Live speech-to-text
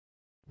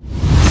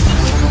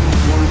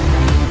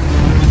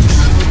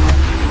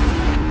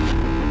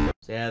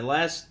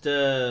last,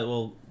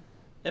 well,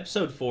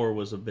 episode 4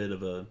 was a bit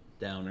of a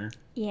downer.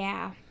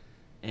 Yeah.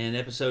 And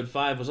episode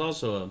 5 was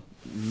also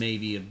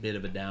maybe a bit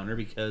of a downer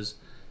because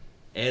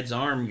Ed's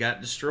arm got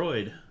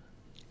destroyed.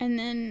 And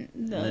then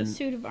the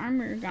suit of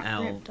armor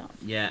got ripped off.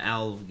 Yeah,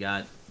 Al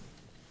got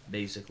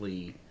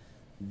basically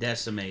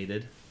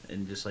decimated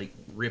and just like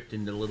ripped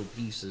into little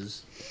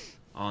pieces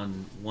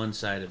on one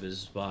side of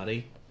his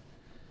body.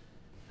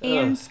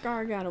 And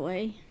Scar got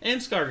away.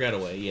 And Scar got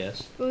away,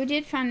 yes. But we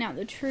did find out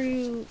the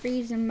true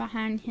reason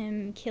behind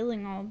him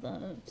killing all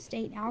the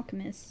state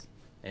alchemists.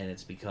 And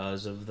it's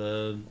because of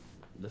the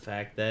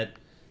fact that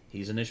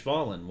he's an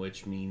Ishvalan,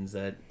 which means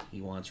that he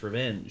wants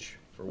revenge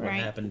for what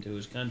happened to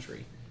his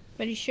country.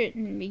 But he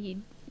shouldn't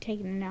be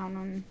taking it out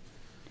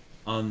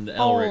on the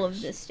all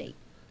of the state.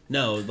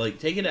 No,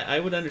 like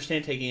I would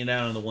understand taking it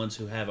out on the ones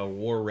who have a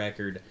war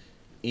record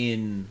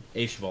in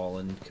Ishval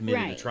and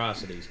committed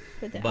atrocities.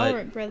 But the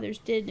Elric brothers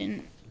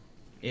didn't.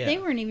 Yeah. They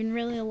weren't even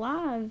really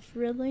alive,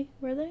 really,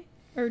 were they?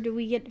 Or do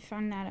we get to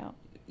find that out?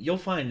 You'll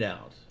find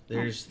out.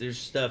 There's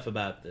stuff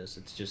about this.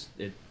 It's just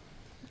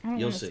I don't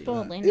you'll want to see.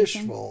 spoil anything.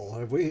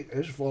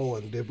 Ishval,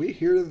 and did we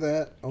hear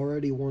that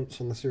already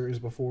once in the series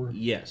before?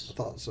 Yes. I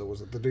thought so.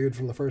 Was it the dude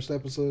from the first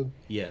episode?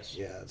 Yes.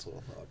 Yeah, that's what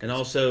I thought. And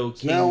also,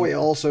 so now we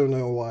also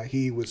know why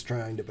he was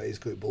trying to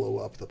basically blow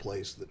up the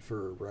place that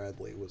Fuhrer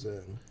Bradley was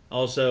in.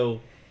 Also,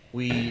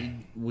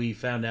 we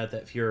found out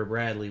that Fuhrer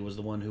Bradley was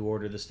the one who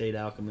ordered the state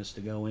alchemists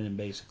to go in and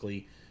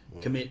basically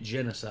commit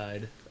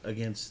genocide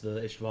against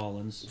the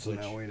Ishvalans. So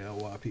now we know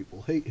why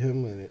people hate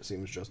him, and it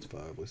seems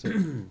justifiably so.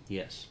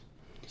 Yes.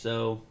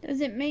 So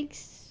does it make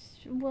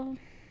well?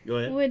 Go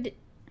ahead. Would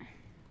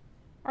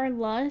are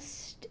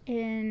lust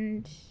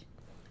and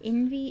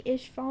envy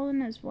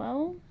Ishvalan as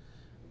well?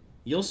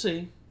 You'll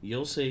see.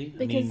 You'll see.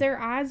 Because their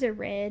eyes are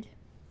red.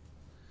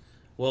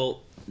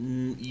 Well,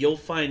 you'll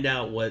find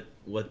out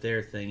what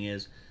their thing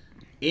is.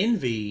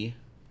 Envy,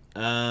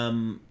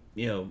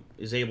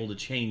 is able to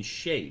change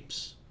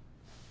shapes,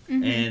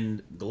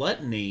 and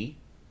gluttony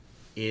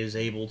is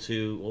able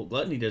to. Well,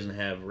 gluttony doesn't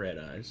have red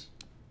eyes.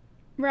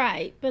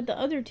 Right, but the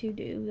other two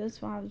do. That's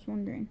why I was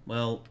wondering.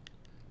 Well,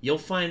 you'll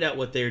find out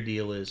what their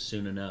deal is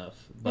soon enough.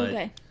 But,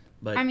 okay.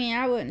 But I mean,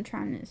 I wouldn't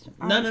try this.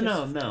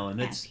 No,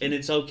 and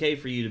it's okay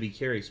for you to be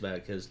curious about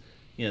it because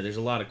there's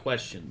a lot of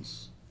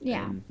questions.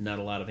 Yeah. And not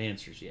a lot of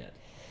answers yet.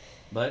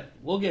 But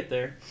we'll get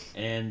there.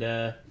 And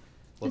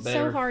it's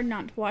so hard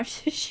not to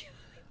watch this show.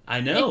 I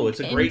know it's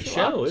a great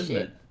show, isn't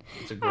it?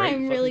 It's a great.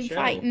 I'm really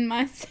fighting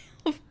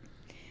myself.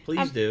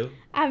 Please do.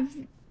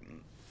 I've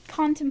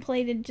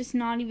contemplated just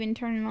not even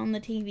turning on the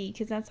TV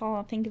because that's all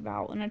I think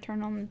about when I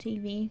turn on the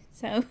TV.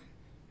 So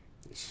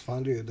just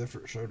find you a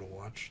different show to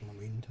watch in the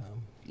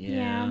meantime.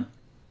 Yeah.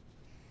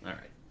 All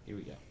right, here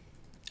we go.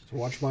 So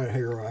watch My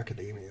Hero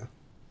Academia.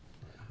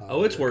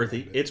 Oh, it's worth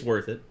it. It's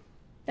worth it.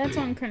 That's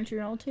on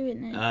Crunchyroll too,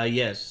 isn't it?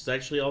 Yes, it's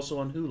actually also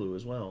on Hulu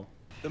as well.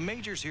 The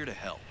Major's here to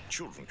help.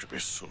 Children can be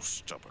so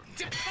stubborn.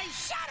 Hey,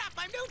 shut up!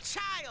 I'm no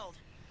child.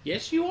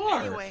 Yes, you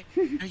are. Anyway,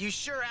 are you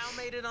sure Al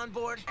made it on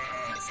board?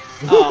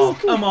 Oh,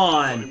 come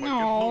on.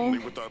 No. My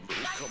brother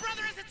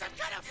isn't some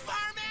kind of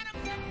farm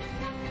animal.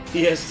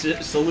 He has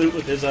to salute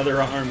with his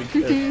other arm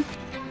because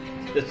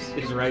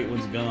his right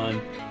one's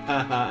gone.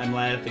 Haha, I'm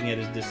laughing at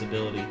his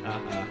disability.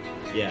 Haha.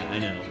 Yeah, I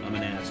know. I'm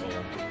an asshole.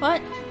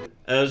 What?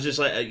 I was just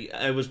like,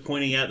 I was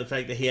pointing out the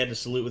fact that he had to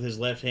salute with his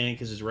left hand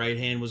because his right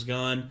hand was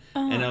gone.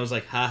 And I was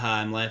like, haha,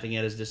 I'm laughing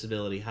at his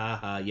disability.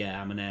 Haha,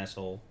 yeah, I'm an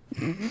asshole.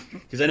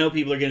 Because I know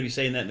people are going to be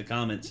saying that in the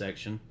comment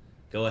section.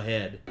 Go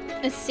ahead.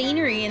 The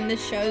scenery in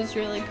this show is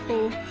really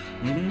cool.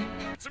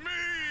 It's me,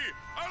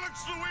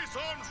 Alex Louis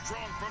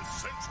Armstrong from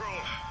Central.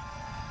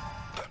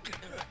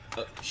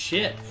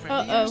 Shit.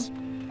 Uh-oh.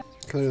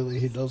 Clearly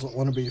he doesn't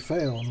want to be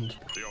found.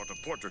 The art of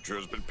portraiture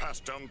has been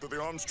passed down through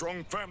the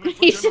Armstrong family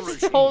for He's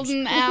generations. just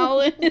holding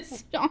Al on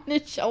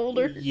his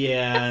shoulder.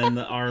 Yeah, and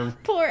the arm.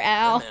 Poor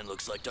Al. That man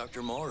looks like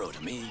Dr. Morrow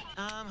to me.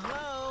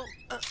 Hello?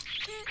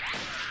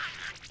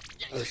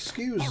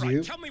 Excuse All right,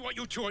 you. tell me what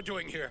you two are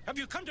doing here. Have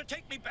you come to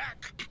take me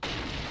back?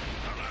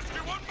 I'll ask you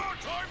one more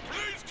time,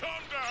 please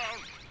calm down.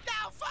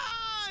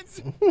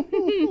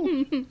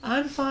 Alphonse!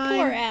 I'm fine.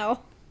 Poor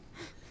Al.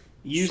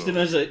 Used him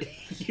as a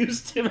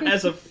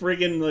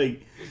friggin'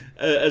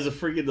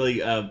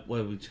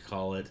 what would you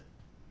call it?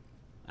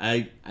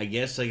 I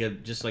guess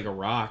just like a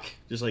rock,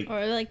 just like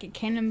Or like a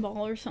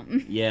cannonball or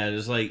something. Yeah,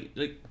 just like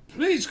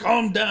please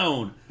calm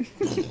down.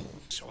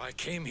 So I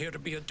came here to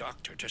be a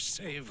doctor to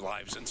save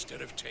lives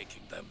instead of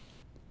taking them.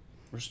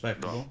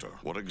 Respectable. Doctor,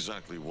 what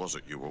exactly was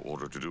it you were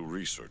ordered to do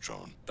research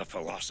on? The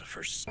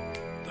philosophers.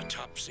 The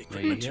top secret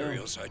There you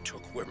materials I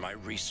took were my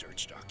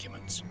research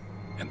documents.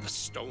 And the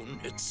stone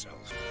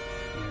itself.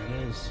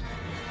 There it is.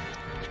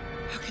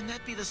 How can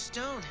that be the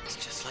stone? It's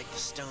just like the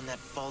stone that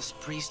false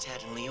priest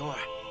had in Lior.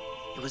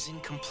 It was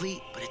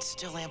incomplete, but it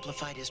still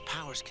amplified his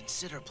powers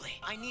considerably.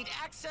 I need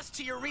access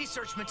to your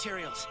research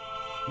materials.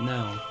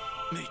 No.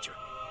 Major,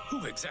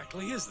 who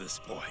exactly is this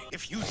boy?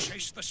 If you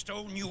chase the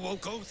stone, you will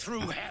go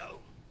through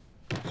hell.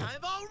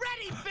 I've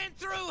already been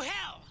through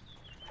hell!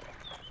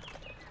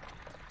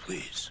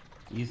 Please,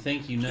 You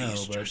think you know,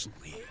 Please but... just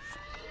leave.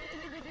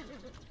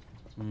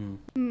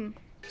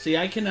 See,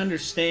 I can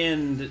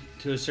understand,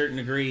 to a certain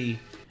degree,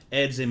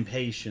 Ed's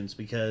impatience,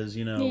 because,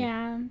 you know,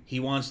 Yeah. he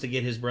wants to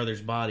get his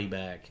brother's body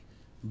back.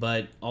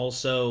 But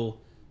also,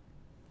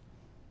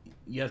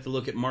 you have to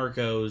look at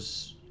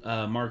Marco's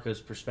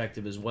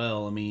perspective as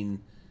well. I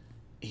mean,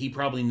 he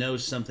probably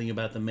knows something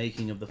about the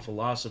making of the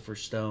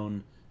Philosopher's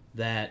Stone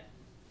that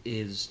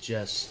is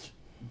just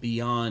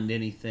beyond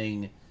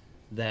anything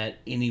that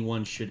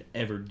anyone should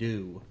ever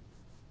do.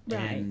 Right.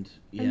 And,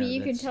 yeah, I mean, you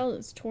can that's- tell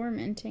it's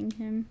tormenting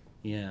him.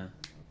 Yeah.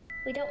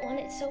 We don't want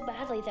it so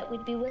badly that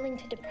we'd be willing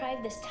to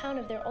deprive this town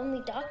of their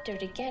only doctor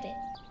to get it.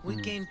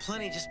 We'd gain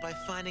plenty just by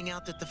finding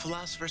out that the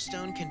Philosopher's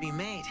Stone can be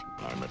made.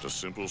 I met a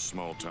simple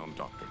small-town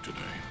doctor today.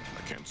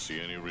 I can't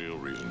see any real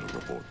reason to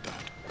report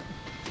that.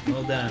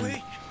 Well done.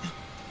 Wait.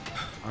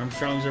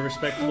 Armstrong's a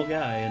respectable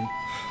guy, and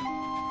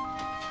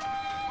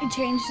He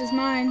changed his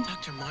mind.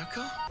 Dr.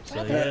 Marco? so,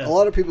 Yeah, yeah. a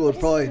lot of people would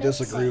probably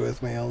disagree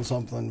with me on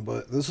something,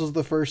 but this is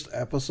the first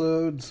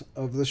episodes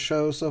of this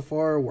show so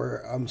far where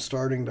I'm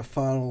starting to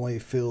finally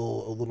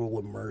feel a little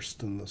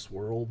immersed in this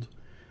world.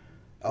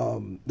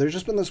 There's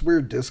just been this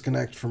weird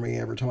disconnect for me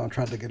every time I've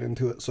tried to get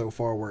into it so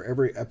far, where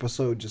every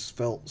episode just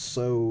felt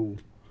so,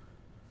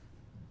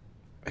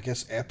 I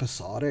guess,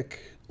 episodic.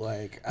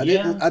 Like I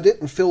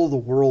didn't feel the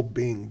world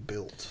being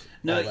built.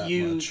 No, all that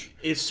much.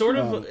 It's sort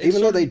of... it's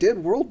Even though sort they of- did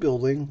world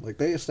building, like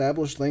they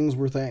established things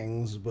were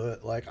things,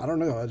 but like I don't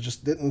know, I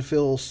just didn't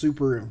feel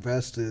super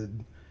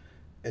invested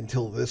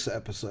until this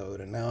episode,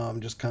 and now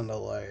I'm just kind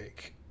of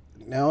like,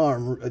 now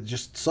I'm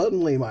just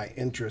suddenly my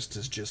interest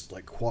is just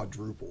like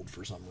quadrupled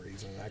for some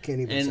reason. I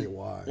can't even say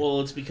why. Well,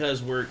 it's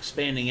because we're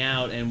expanding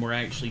out and we're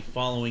actually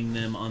following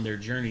them on their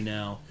journey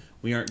now.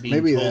 We aren't being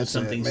Maybe told that's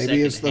something it.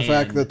 Maybe it's the fact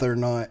secondhand. that they're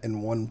not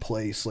in one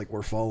place, like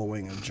we're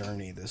following a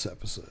journey this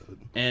episode.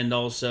 And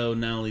also,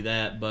 not only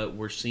that, but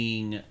we're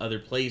seeing other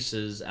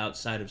places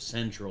outside of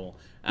Central,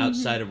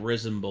 outside of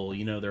Risenbull,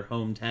 you know, their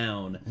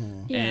hometown.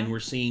 Yeah. And we're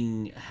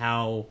seeing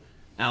how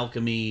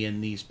alchemy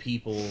and these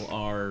people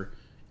are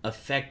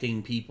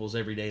affecting people's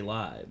everyday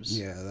lives.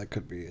 Yeah, that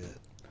could be it.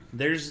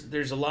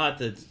 There's a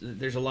lot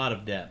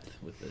of depth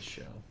with this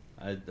show.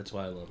 That's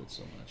why I love it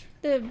so much.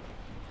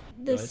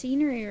 The ahead.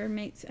 scenery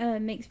makes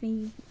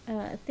me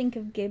think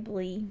of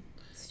Ghibli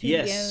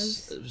Studios.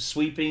 Yes,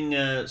 sweeping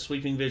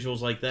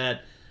visuals like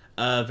that,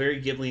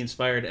 very Ghibli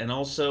inspired, and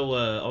also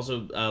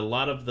a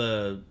lot of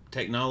the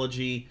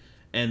technology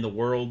and the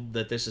world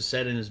that this is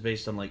set in is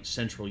based on like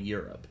Central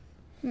Europe.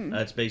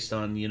 It's based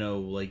on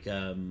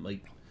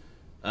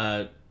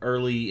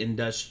early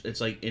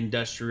it's like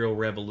Industrial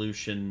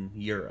Revolution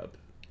Europe,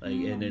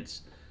 and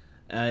it's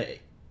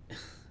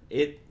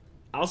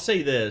I'll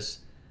say this.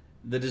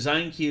 The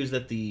design cues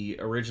that the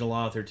original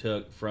author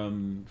took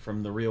from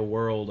the real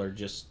world are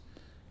just,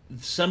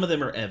 some of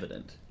them are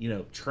evident. You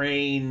know,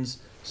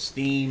 trains,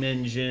 steam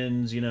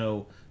engines, you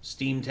know,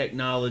 steam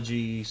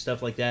technology,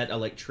 stuff like that,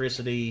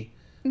 electricity.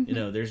 You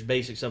know, there's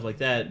basic stuff like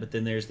that, but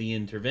then there's the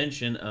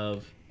intervention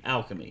of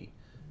alchemy,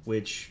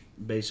 which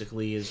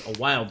basically is a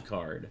wild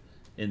card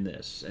in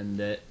this. And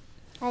that,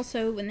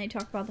 Also, when they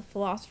talk about the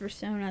Philosopher's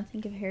Stone, I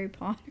think of Harry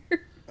Potter.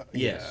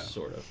 yes,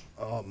 sort of.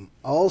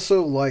 I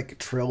also like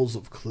Trails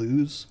of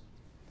Clues,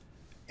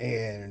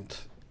 and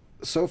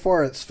so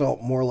far it's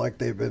felt more like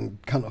they've been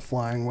kind of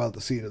flying by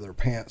the seat of their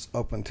pants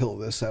up until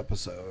this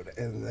episode,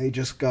 and they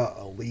just got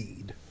a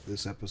lead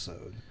this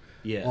episode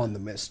on the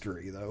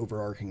mystery, the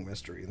overarching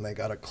mystery, and they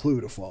got a clue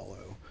to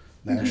follow.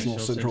 National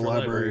Central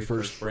Library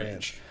First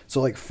Branch. So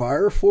like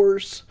Fire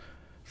Force,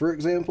 for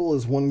example,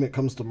 is one that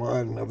comes to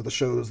mind of the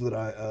shows that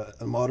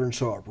a modern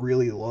show I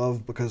really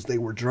love, because they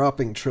were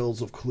dropping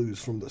trails of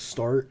clues from the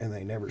start and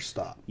they never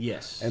stop.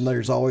 Yes. And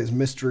there's always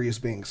mysteries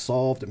being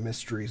solved and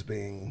mysteries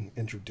being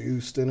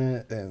introduced in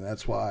it, and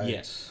that's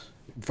why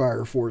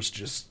Fire Force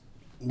just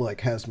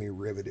like has me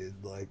riveted,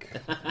 like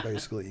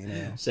basically, you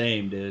know.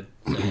 Same, dude.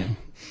 Same.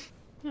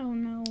 Oh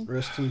no.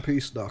 Rest in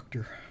peace,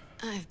 Doctor.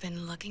 I've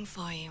been looking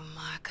for you,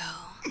 Marco.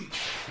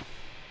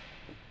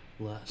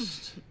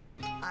 Lust.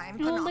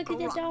 I'm Oh, look at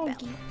the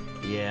doggy.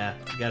 Yeah,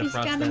 you got a He's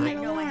got a prosthetic. I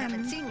know I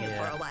haven't seen you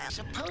Yeah. for a while.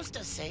 Supposed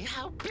to say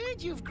how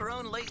big you've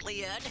grown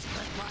lately, Ed.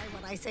 But why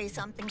would I say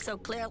something so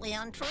clearly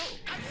untrue?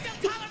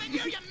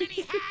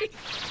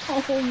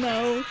 Oh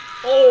no.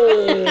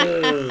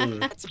 Oh!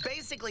 It's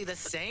basically the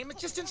same,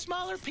 it's just in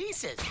smaller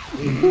pieces.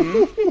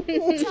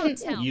 Don't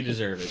tell You me.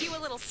 deserve it. You a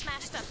little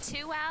smashed up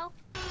too, Al?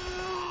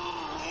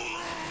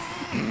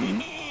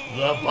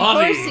 The Of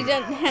course he body.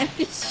 doesn't have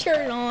his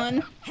shirt on.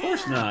 Of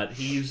course not.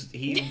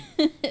 He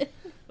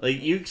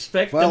like you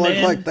expect If I the looked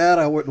man. like that,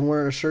 I wouldn't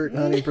wear a shirt 90%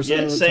 Yeah, of the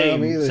time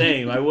same, either.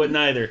 same. I wouldn't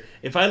either.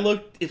 If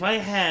I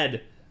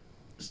had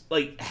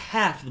like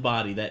half the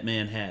body that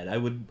man had, I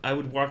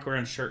would walk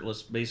around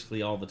shirtless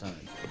basically all the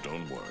time. But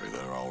don't worry,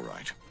 they're all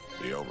right.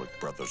 The Elric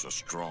brothers are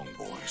strong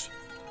boys.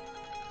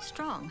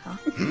 Strong,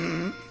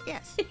 huh?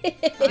 Yes.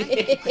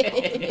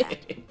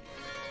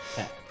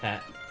 Pat,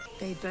 pat.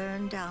 They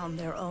burned down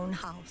their own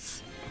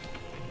house.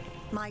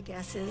 My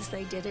guess is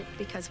they did it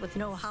because with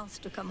no house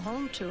to come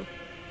home to,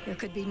 There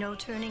could be no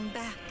turning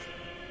back.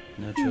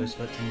 No choice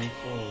but to move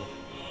forward.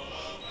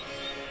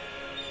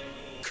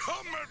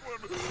 Come,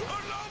 Edward!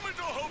 Allow me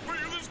to offer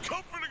you this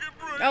comforting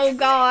embrace! Oh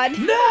God.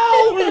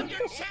 No!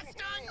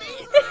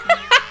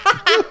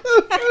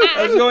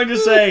 I was going to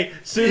say,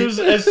 as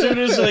soon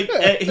as like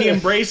he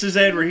embraces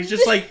Edward,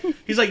 he's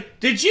like,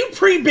 did you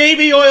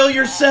pre-baby oil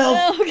yourself?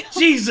 Oh,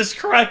 Jesus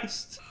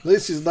Christ! At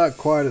least he's not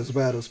quite as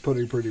bad as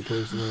Pretty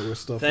Prisoner with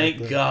stuff Thank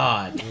like that.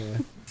 God. Yeah.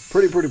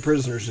 Pretty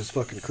Prisoner is just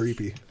fucking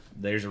creepy.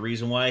 There's a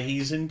reason why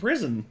he's in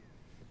prison.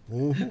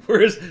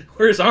 Whereas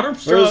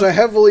Armstrong... There's a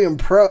heavily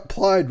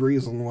implied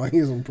reason why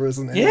he's in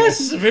prison. Anyway.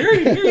 Yes,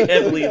 very, very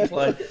heavily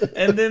implied.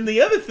 And then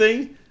the other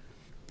thing,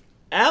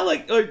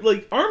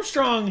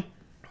 Armstrong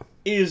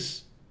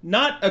is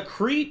not a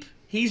creep.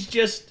 He's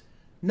just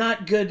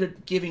not good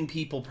at giving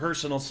people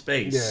personal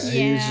space. Yeah,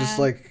 he's just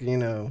like,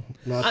 not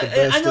the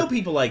best. I know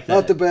people like that.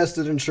 Not the best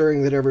at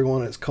ensuring that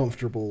everyone is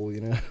comfortable,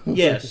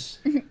 Yes.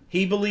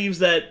 He believes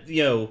that,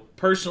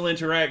 personal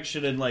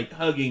interaction and,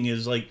 hugging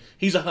is,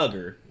 he's a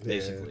hugger,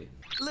 basically.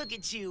 Yeah. Look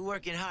at you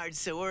working hard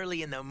so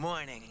early in the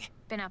morning.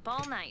 Been up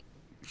all night.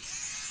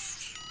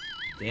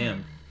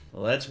 Damn.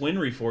 Well, that's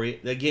Winry for you.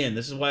 Again,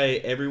 this is why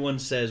everyone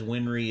says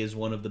Winry is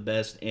one of the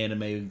best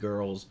anime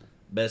girls,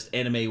 best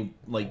anime,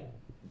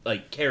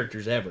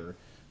 characters ever,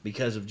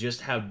 because of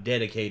just how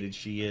dedicated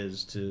she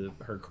is to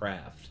her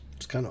craft.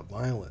 It's kind of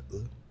violent,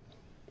 though.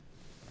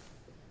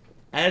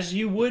 As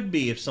you would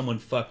be if someone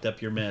fucked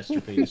up your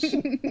masterpiece.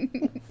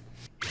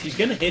 She's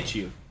gonna hit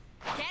you.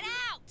 Get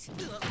out!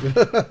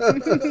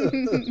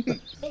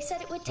 They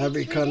said it would take I'd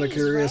be kind of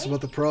curious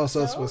about the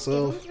process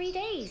myself. 3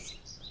 days.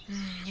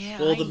 Yeah,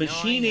 Well, the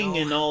machining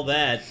and all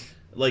that,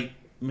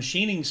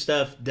 machining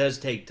stuff does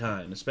take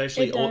time,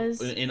 especially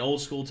in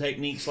old school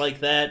techniques like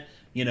that.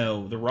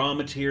 The raw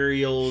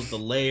materials, the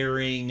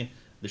layering,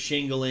 the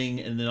shingling,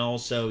 and then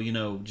also,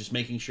 just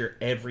making sure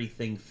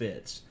everything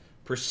fits.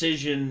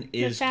 Precision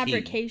is the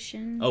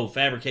fabrication. Key. Oh,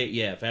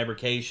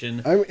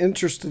 fabrication. I'm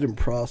interested in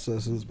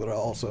processes, but I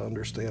also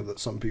understand that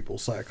some people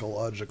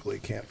psychologically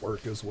can't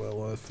work as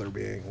well if they're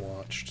being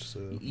watched.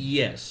 So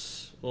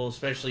yes, well,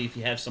 especially if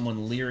you have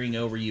someone leering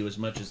over you as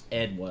much as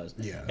Ed was.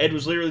 Yeah, Ed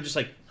was literally just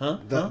like, huh?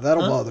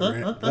 That'll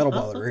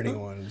bother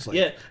anyone. It's like,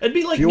 yeah, it'd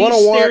be like if you want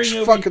to watch,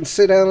 fucking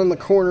sit down in the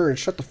corner and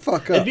shut the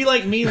fuck up. It'd be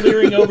like me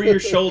leering over your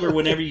shoulder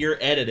whenever you're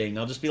editing.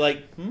 I'll just be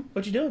like,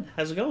 what you doing?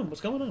 How's it going?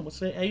 What's going on?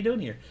 How you doing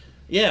here?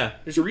 Yeah,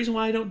 there's a reason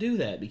why I don't do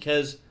that,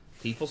 because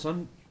people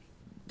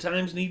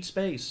sometimes need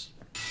space.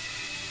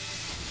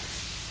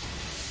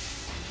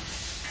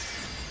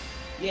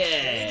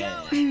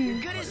 Yeah.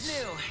 You're good as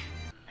new.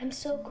 I'm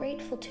so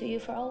grateful to you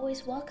for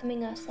always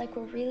welcoming us like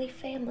we're really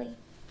family.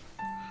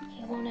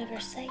 He won't ever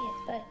say it,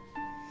 but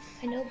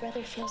I know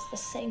Brother feels the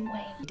same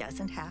way. He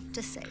doesn't have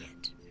to say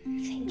it.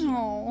 Thank you.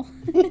 Aww.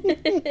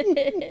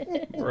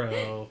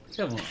 Bro,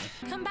 come on.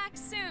 Come back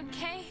soon,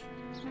 Kay.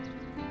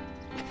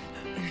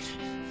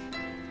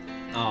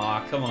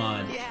 Aw, come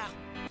on. Yeah.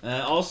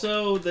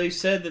 Also, they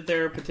said that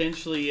there are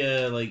potentially,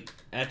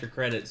 after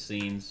credits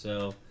scenes,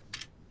 so...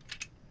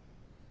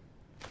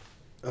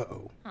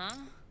 Uh-oh. Huh?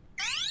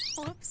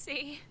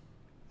 Whoopsie.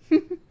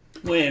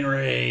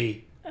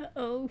 Winry!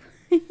 Uh-oh.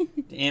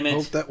 Damn it.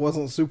 Hope that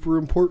wasn't super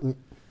important.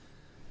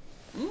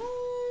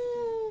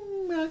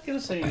 Not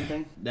gonna say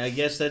anything. I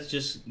guess that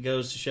just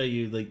goes to show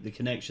you, the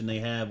connection they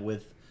have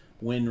with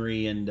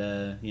Winry and,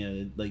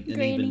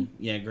 Granny.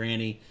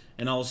 Granny.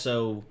 And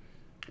also...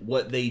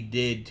 what they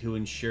did to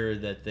ensure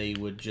that they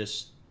would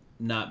just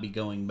not be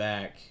going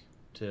back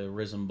to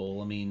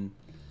Risenbull. I mean,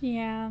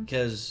 yeah,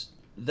 because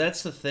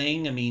that's the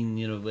thing. I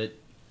mean, but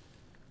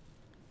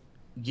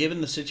given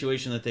the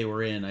situation that they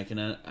were in, I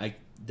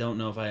don't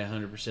know if I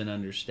 100%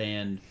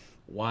 understand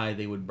why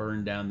they would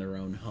burn down their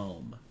own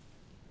home.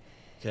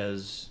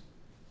 Because,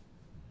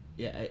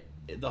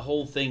 the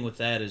whole thing with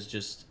that is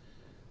just,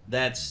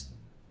 that's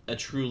a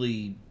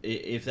truly,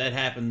 if that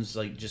happens,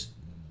 just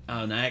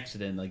on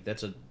accident,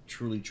 that's a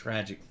truly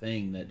tragic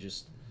thing that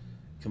just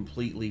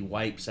completely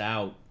wipes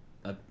out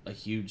a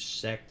huge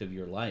sect of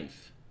your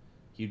life,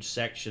 huge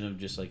section of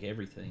just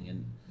everything.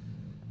 And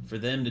for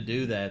them to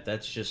do that,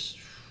 that's just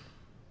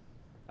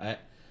and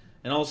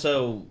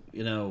also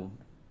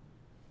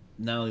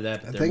not only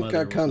that, but I think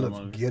I kind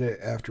of get it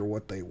after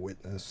what they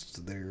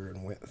witnessed there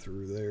and went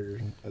through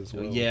there as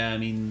well. Yeah, I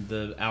mean,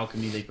 the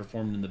alchemy they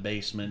performed in the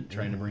basement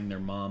trying to bring their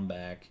mom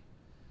back,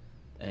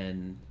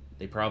 and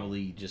they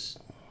probably just...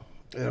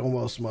 It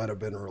almost might have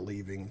been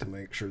relieving to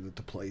make sure that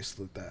the place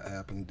that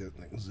happened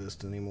didn't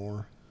exist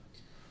anymore.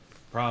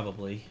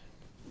 Probably.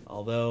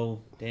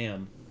 Although,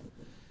 damn.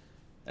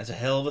 That's a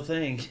hell of a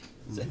thing.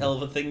 It's a hell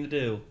of a thing to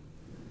do.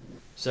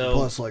 So,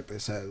 plus, like they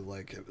said,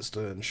 it was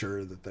to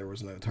ensure that there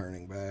was no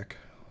turning back.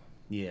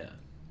 Yeah.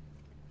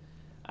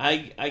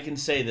 I can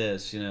say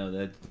this,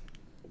 that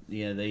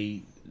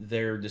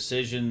their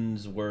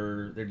decisions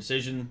were their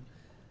decision.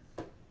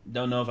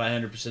 Don't know if I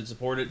 100%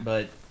 support it,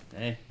 but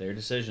hey, their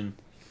decision.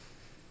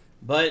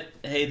 But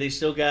hey, they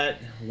still got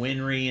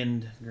Winry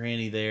and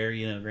Granny there,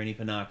 Granny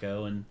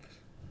Panaco. And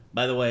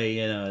by the way,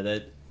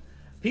 that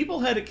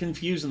People had it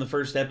confused in the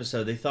first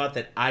episode. They thought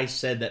that I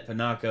said that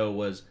Panako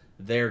was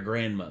their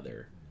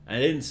grandmother. I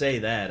didn't say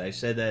that. I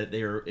said that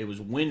it was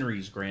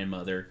Winry's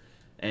grandmother,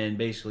 and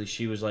basically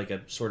she was like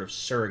a sort of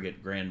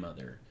surrogate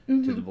grandmother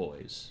to the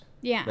boys.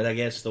 Yeah. But I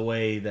guess the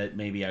way that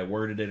maybe I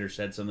worded it or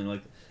said something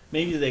like...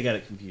 Maybe they got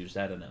it confused.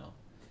 I don't know.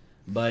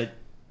 But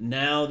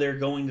now they're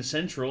going to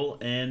Central,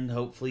 and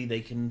hopefully they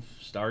can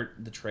start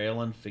the trail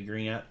on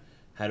figuring out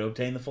how to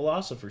obtain the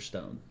Philosopher's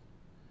Stone.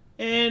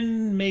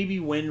 And maybe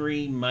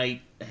Winry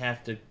might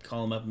have to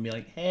call him up and be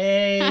like,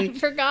 hey... I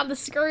forgot the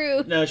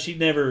screw. No, she'd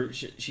never...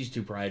 she's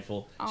too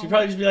prideful. Oh. She'd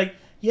probably just be like,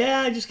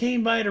 yeah, I just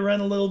came by to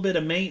run a little bit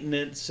of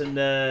maintenance, and,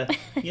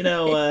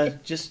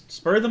 just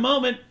spur of the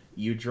moment.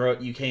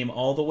 You came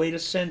all the way to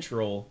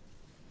Central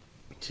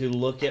to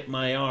look at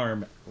my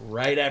arm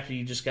right after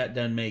you just got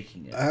done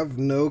making it. I have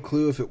no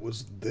clue if it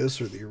was this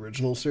or the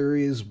original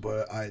series,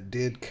 but I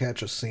did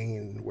catch a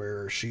scene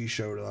where she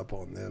showed up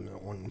on them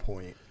at one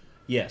point.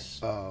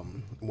 Yes.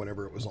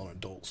 Whenever it was on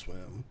Adult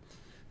Swim.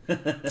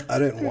 I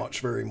didn't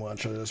watch very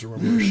much. I just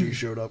remember she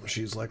showed up and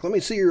she's like, let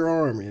me see your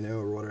arm,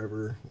 or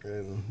whatever.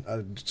 And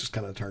I just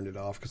kind of turned it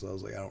off because I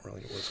was like, I don't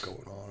really know what's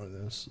going on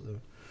in this.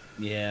 So.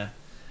 Yeah.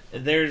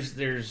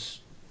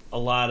 There's a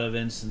lot of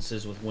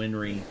instances with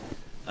Winry.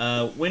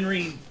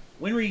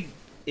 Winry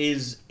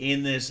is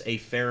in this a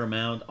fair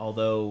amount,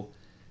 although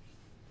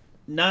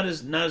not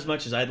as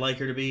much as I'd like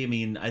her to be. I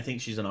mean, I think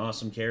she's an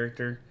awesome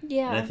character.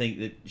 Yeah. And I think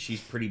that she's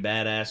pretty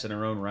badass in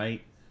her own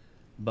right.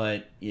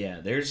 But yeah,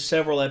 there's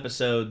several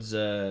episodes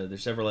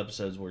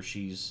where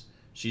she's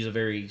a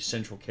very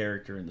central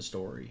character in the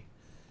story.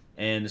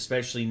 And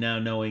especially now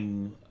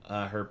knowing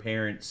her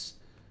parents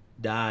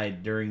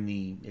died during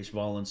the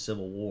Ishvalan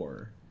Civil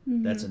War.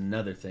 Mm-hmm. That's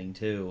another thing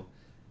too.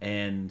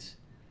 And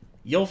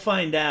you'll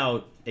find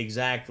out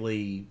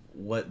exactly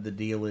what the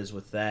deal is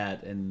with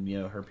that and,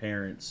 her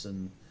parents.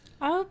 And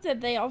I hope that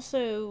they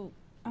also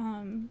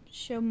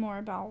show more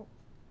about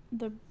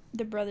the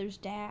brother's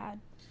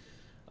dad.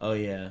 Oh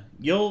yeah,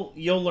 you'll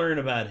learn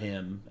about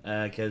him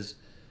because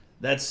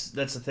that's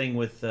the thing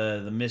with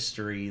the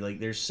mystery. Like,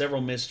 there's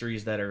several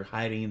mysteries that are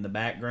hiding in the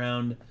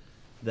background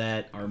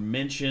that are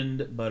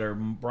mentioned but are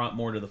brought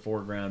more to the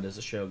foreground as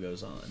the show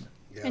goes on.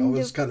 Yeah, I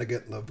was kind of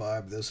getting the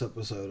vibe this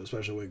episode,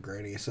 especially when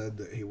Granny said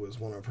that he was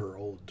one of her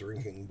old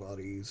drinking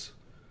buddies,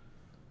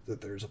 that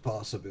there's a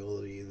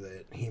possibility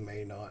that he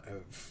may not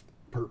have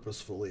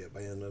purposefully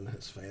abandoned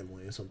his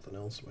family. Something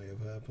else may have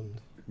happened.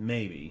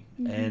 Maybe.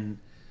 Mm-hmm. And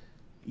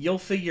you'll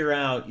figure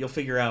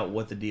out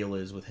what the deal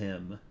is with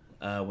him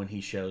when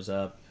he shows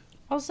up.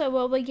 Also,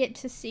 will we get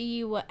to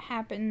see what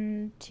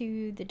happened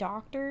to the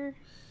doctor?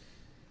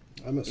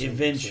 I'm assuming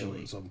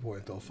eventually. So at some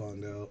point they'll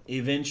find out.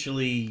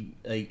 Eventually,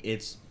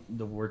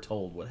 we're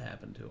told what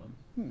happened to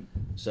him.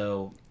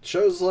 So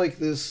shows like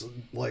this,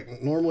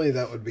 normally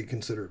that would be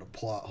considered a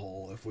plot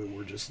hole if we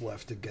were just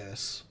left to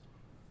guess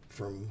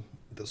from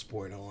this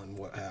point on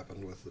what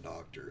happened with the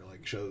doctor.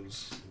 Like,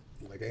 shows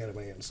like anime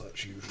and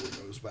such usually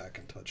goes back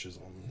and touches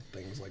on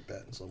things like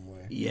that in some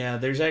way. Yeah,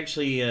 there's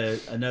actually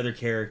another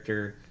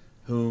character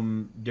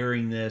whom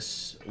during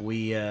this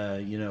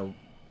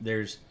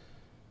there's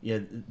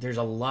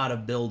a lot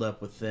of build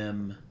up with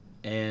them,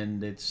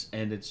 and it's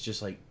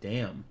just like,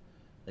 damn,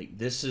 like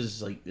this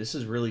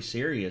is really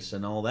serious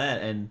and all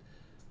that. And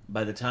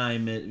by the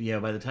time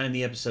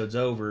the episode's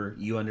over,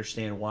 you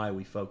understand why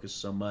we focus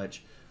so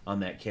much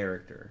on that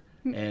character.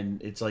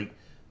 And it's like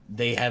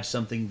they have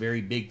something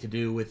very big to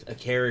do with a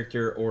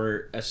character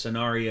or a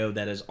scenario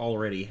that has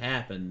already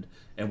happened,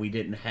 and we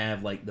didn't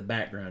have like the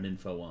background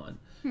info on.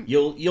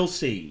 You'll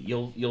see.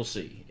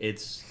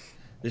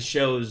 The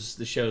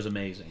show's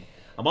amazing.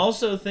 I'm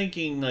also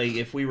thinking, like,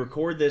 if we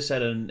record this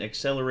at an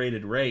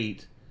accelerated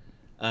rate,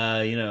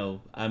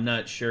 I'm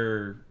not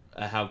sure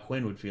how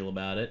Quinn would feel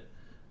about it,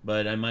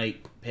 but I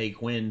might pay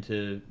Quinn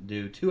to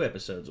do 2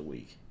 episodes a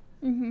week.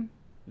 Mm-hmm.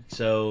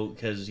 So,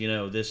 because,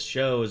 this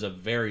show is a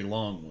very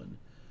long one.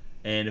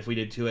 And if we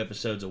did 2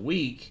 episodes a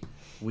week,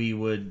 we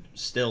would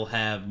still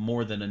have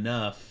more than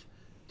enough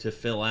to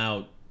fill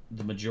out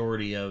the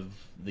majority of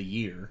the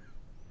year.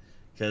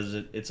 Because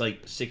it's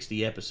like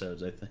 60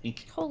 episodes, I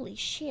think. Holy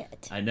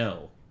shit. I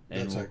know.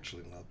 And that's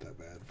actually not that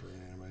bad for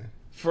an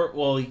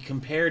anime.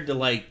 Compared to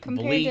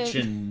Bleach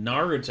and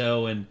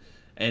Naruto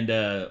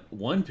and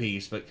One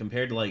Piece, but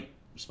compared to like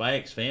Spy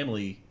X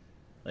Family,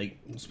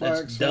 Spy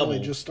X Family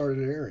just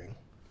started airing.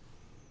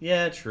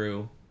 Yeah,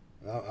 true.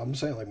 I'm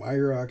saying, My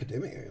Hero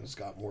Academia has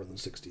got more than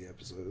 60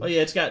 episodes. Oh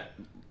yeah, it's got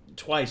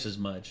twice as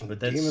much,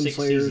 but that's Demon 6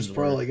 Slayer's seasons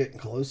probably worth. getting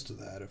close to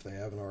that if they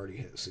haven't already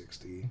hit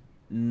 60.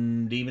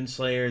 Demon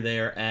Slayer,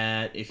 they're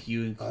at, if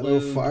you include... I know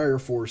Fire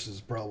Force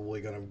is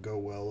probably going to go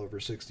well over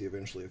 60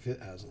 eventually if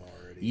it hasn't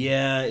already.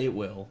 Yeah, it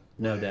will,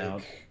 no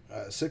doubt.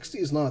 60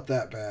 is not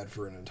that bad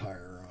for an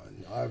entire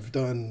run. I've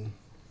done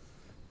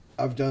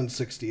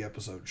 60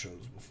 episode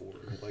shows before.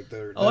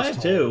 I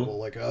have too.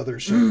 Like other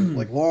shows,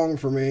 long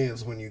for me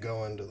is when you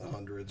go into the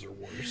hundreds or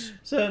worse.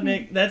 So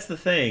Nick, that's the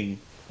thing.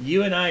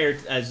 You and I are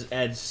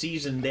as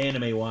seasoned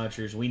anime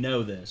watchers. We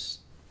know this.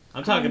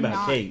 I'm talking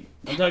about Kate.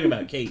 I'm talking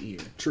about Kate here.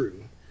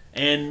 True.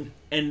 and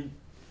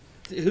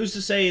who's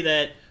to say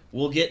that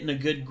we'll get in a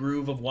good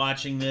groove of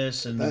watching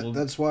this? And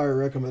that's why I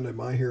recommended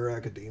My Hero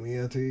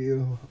Academia to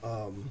you,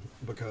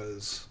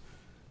 because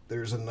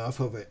there's enough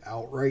of it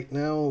out right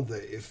now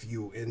that if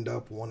you end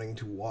up wanting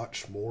to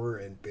watch more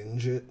and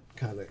binge it,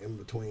 kind of in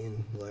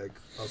between, like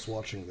us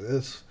watching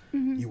this,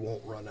 you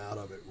won't run out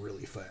of it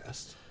really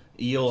fast.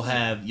 You'll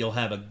have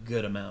a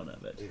good amount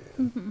of it.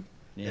 Yeah.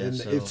 Yeah, and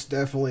so it's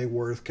definitely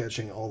worth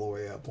catching all the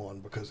way up on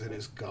because it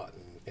has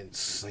gotten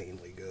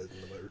insanely good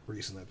in the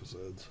recent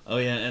episodes. Oh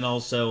yeah, and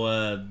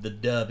also the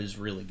dub is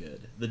really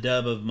good. The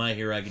dub of My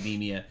Hero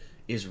Academia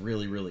is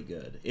really, really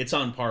good. It's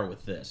on par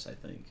with this, I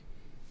think.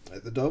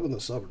 The dub and the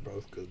sub are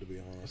both good, to be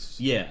honest.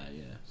 Yeah.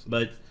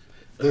 But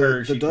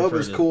the dub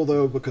is cool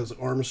though because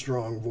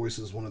Armstrong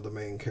voices one of the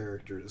main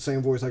characters. The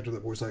same voice actor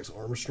that voice acts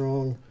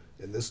Armstrong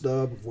in this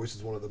dub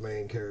voices one of the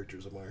main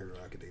characters of My Hero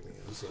Academia.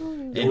 So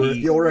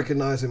you'll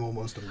recognize him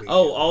almost immediately.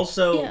 Oh,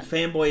 also,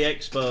 Fanboy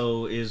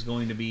Expo is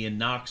going to be in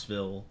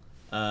Knoxville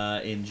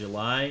in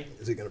July.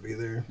 Is he going to be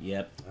there?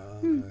 Yep.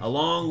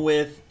 Along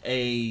with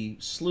a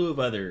slew of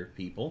other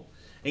people,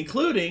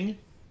 including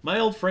my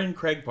old friend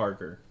Craig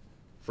Parker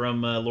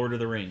from Lord of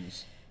the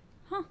Rings.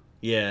 Huh.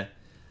 Yeah.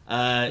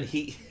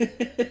 He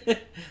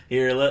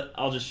here.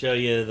 I'll just show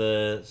you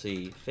the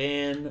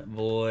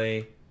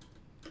Fanboy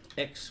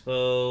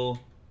Expo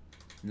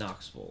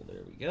Knoxville.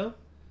 There we go.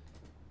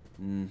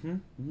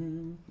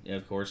 Yeah,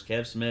 of course,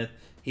 Kev Smith.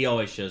 He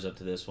always shows up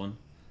to this one.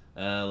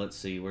 Let's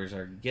see. Where's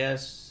our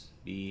guest?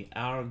 Be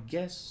our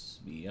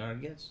guest. Be our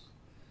guest.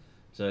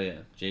 So yeah,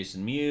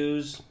 Jason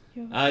Mewes.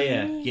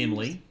 Yeah,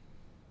 Gimli.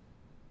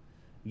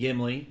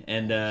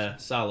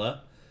 And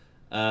Sala.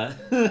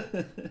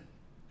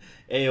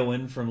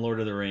 Eowyn from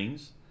Lord of the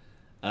Rings.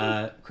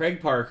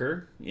 Craig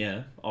Parker.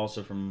 Yeah,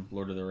 also from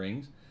Lord of the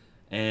Rings.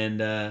 And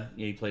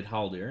he played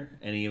Haldir,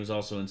 and he was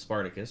also in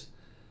Spartacus.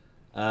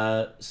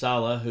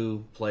 Sala,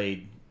 who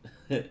played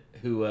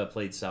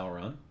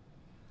Sauron.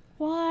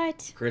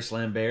 What? Chris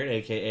Lambert,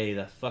 a.k.a.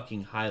 the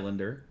fucking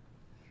Highlander,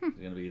 is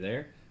going to be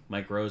there.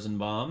 Mike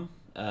Rosenbaum.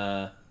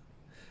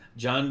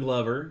 John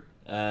Glover.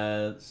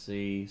 Let's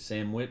see.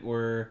 Sam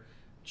Witwer.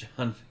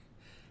 John...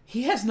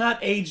 He has not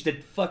aged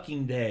a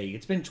fucking day.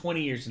 It's been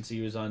 20 years since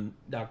he was on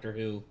Doctor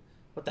Who.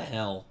 What the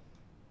hell?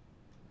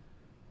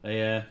 Oh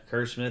yeah,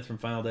 Kerr Smith from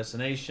Final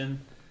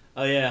Destination.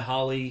 Oh yeah,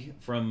 Holly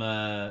from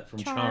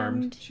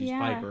Charmed. She's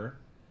Piper.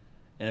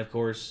 And of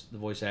course, the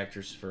voice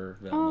actress for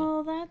Velma.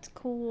 Oh, that's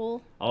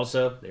cool.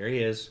 Also, there he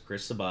is,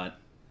 Chris Sabat.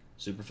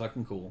 Super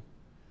fucking cool.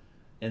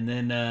 And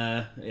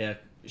then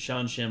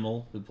Sean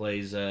Schimmel, who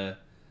plays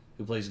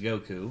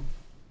Goku.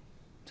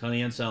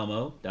 Tony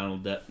Anselmo,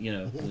 Donald Duck,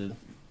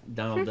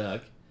 Donald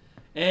Duck.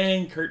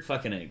 And Kurt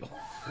fucking Angle.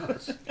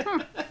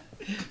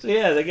 So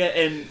yeah, they got,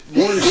 and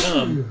more to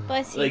come.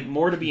 Like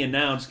more to be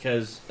announced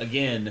because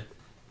again,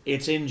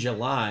 it's in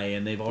July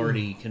and they've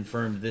already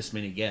confirmed this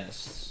many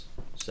guests.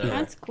 So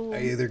that's cool. I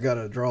either got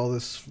to draw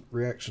this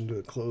reaction to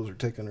a close or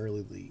take an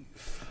early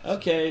leave.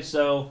 Okay,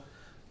 so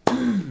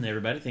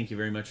everybody, thank you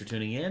very much for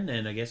tuning in,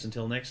 and I guess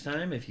until next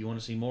time, if you want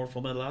to see more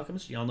Fullmetal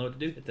Alchemist, y'all know what to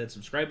do. Hit that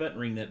subscribe button,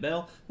 ring that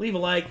bell, leave a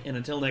like, and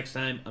until next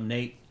time, I'm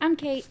Nate. I'm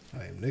Kate.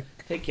 I am Nick.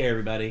 Take care,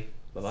 everybody.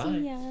 Bye bye.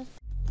 See ya.